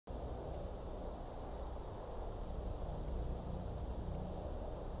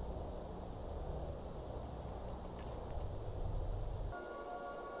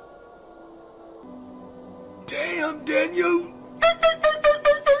damn Daniel!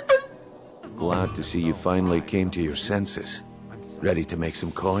 Glad to see you finally came to your senses. Ready to make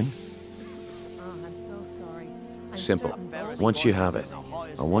some coin? I'm so sorry. Simple. Once you have it,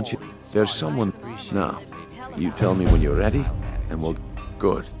 I want you... There's someone... Now, you tell me when you're ready, and we'll...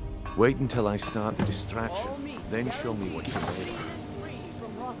 Good. Wait until I start the distraction, then show me what you're made of.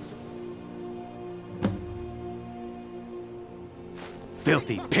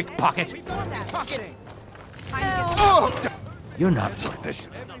 Filthy pickpocket! You're not worth it.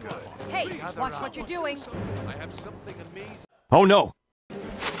 Hey, watch what you're doing. Oh no! I'm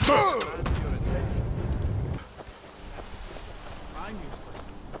useless.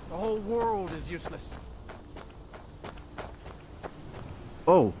 The whole world is useless.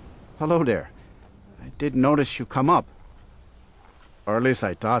 Oh, hello there. I did notice you come up. Or at least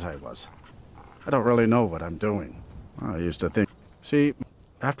I thought I was. I don't really know what I'm doing. I used to think... See,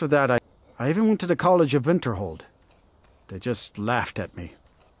 after that I even went to the College of Winterhold. They just laughed at me.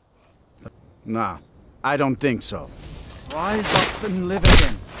 But, nah, I don't think so. Rise up and live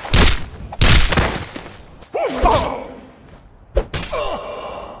again.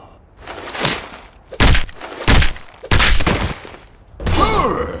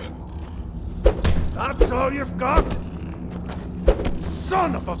 That's all you've got?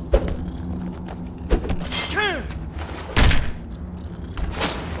 Son of a...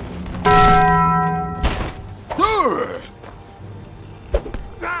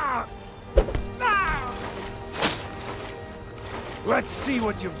 Let's see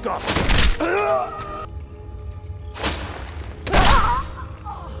what you've got.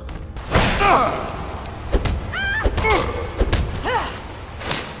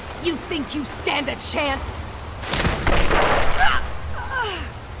 You think you stand a chance?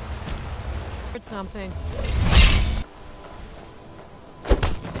 Heard something.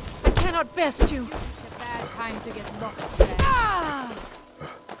 I cannot best you. It's a bad time to get lost today.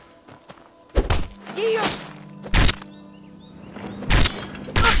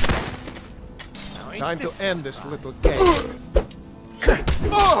 Time to end this little game.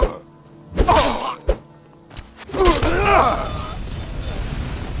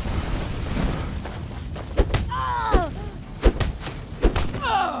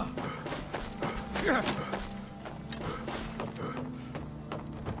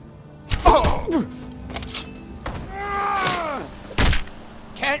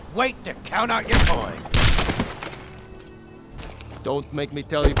 Can't wait to count out your coin. Don't make me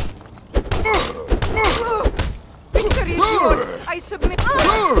tell you. Victory is yours. I submit.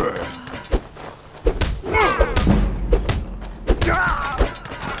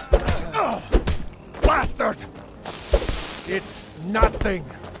 Bastard! It's nothing.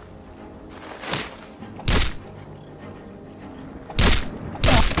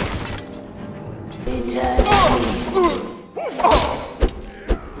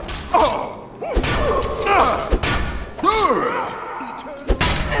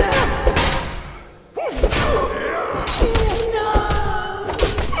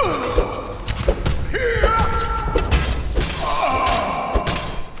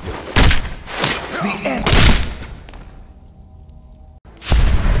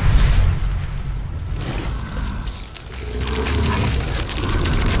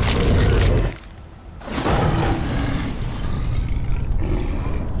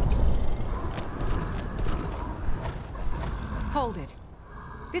 Hold it.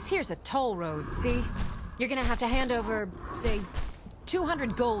 This here's a toll road, see? You're gonna have to hand over, say,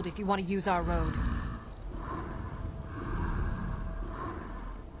 200 gold if you want to use our road.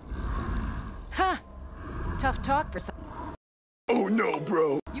 Huh. Tough talk for some... Oh no,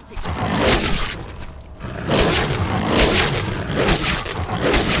 bro. You picked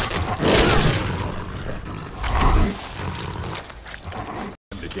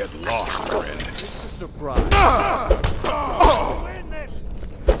To get lost, friend. This is a surprise. Win this!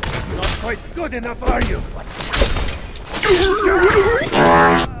 Not quite good enough, are you?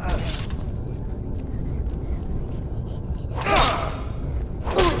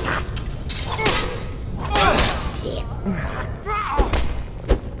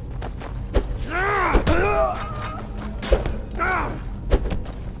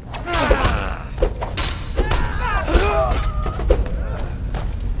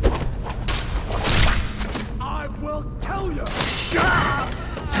 I will kill you!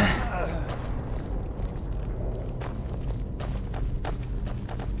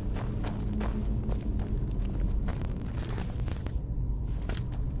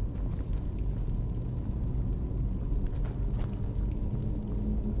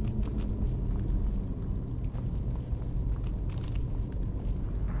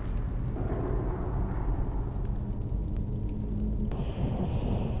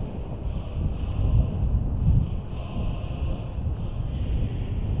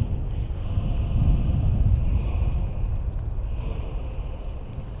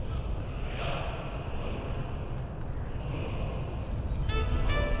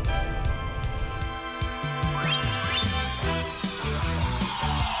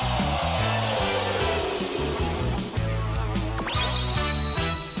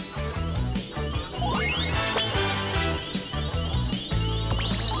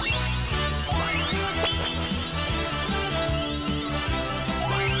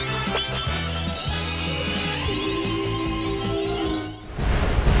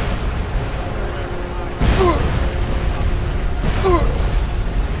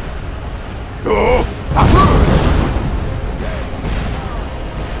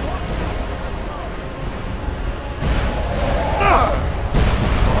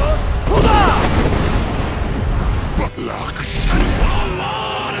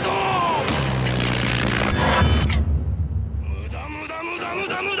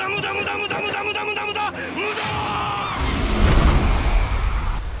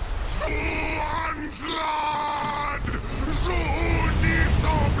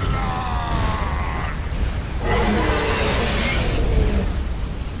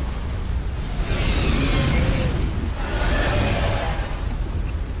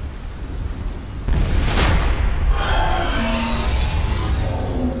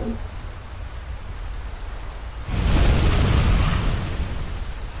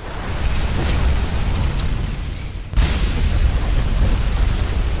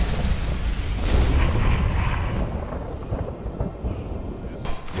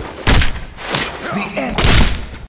 The end.